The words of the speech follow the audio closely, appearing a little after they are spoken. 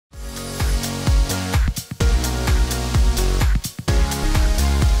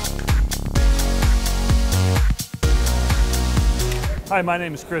Hi, my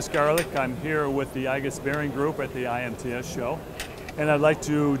name is Kris Garlick. I'm here with the igus Bearing Group at the IMTS show. And I'd like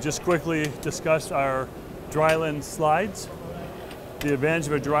to just quickly discuss our DryLin slides. The advantage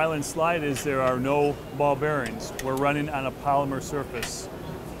of a DryLin slide is there are no ball bearings. We're running on a polymer surface.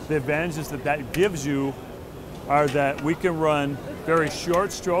 The advantages that gives you are that we can run very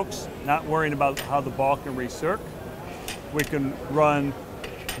short strokes, not worrying about how the ball can recirc. We can run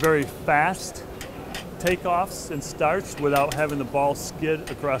very fast takeoffs and starts without having the ball skid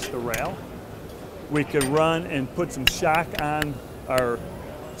across the rail. We can run and put some shock on our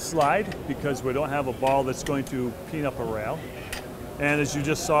slide because we don't have a ball that's going to peen up a rail. And as you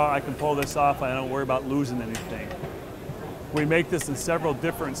just saw, I can pull this off and I don't worry about losing anything. We make this in several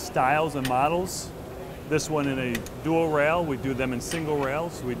different styles and models. This one in a dual rail, we do them in single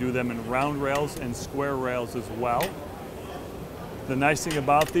rails, we do them in round rails and square rails as well. The nice thing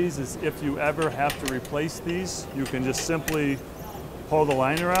about these is if you ever have to replace these, you can just simply pull the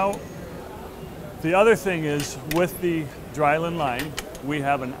liner out. The other thing is with the DryLin line, we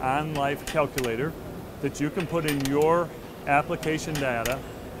have an on-life calculator that you can put in your application data,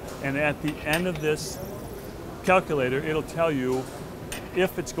 and at the end of this calculator, it'll tell you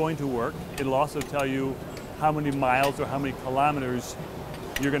if it's going to work. It'll also tell you how many miles or how many kilometers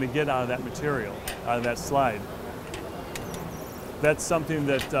you're going to get out of that material, out of that slide. That's something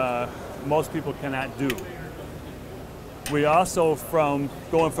that most people cannot do. We also,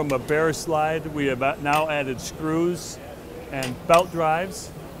 going from a bare slide, we have now added screws and belt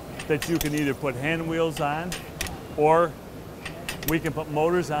drives that you can either put hand wheels on, or we can put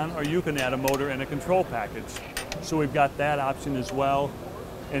motors on, or you can add a motor and a control package. So we've got that option as well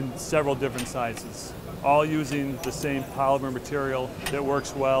in several different sizes, all using the same polymer material that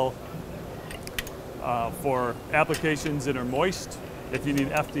works well for applications that are moist. If you need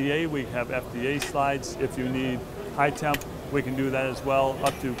FDA, we have FDA slides. If you need high temp, we can do that as well,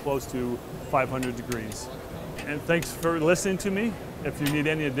 up to close to 500 degrees. And thanks for listening to me. If you need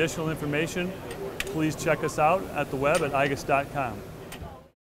any additional information, please check us out at the web at igus.com.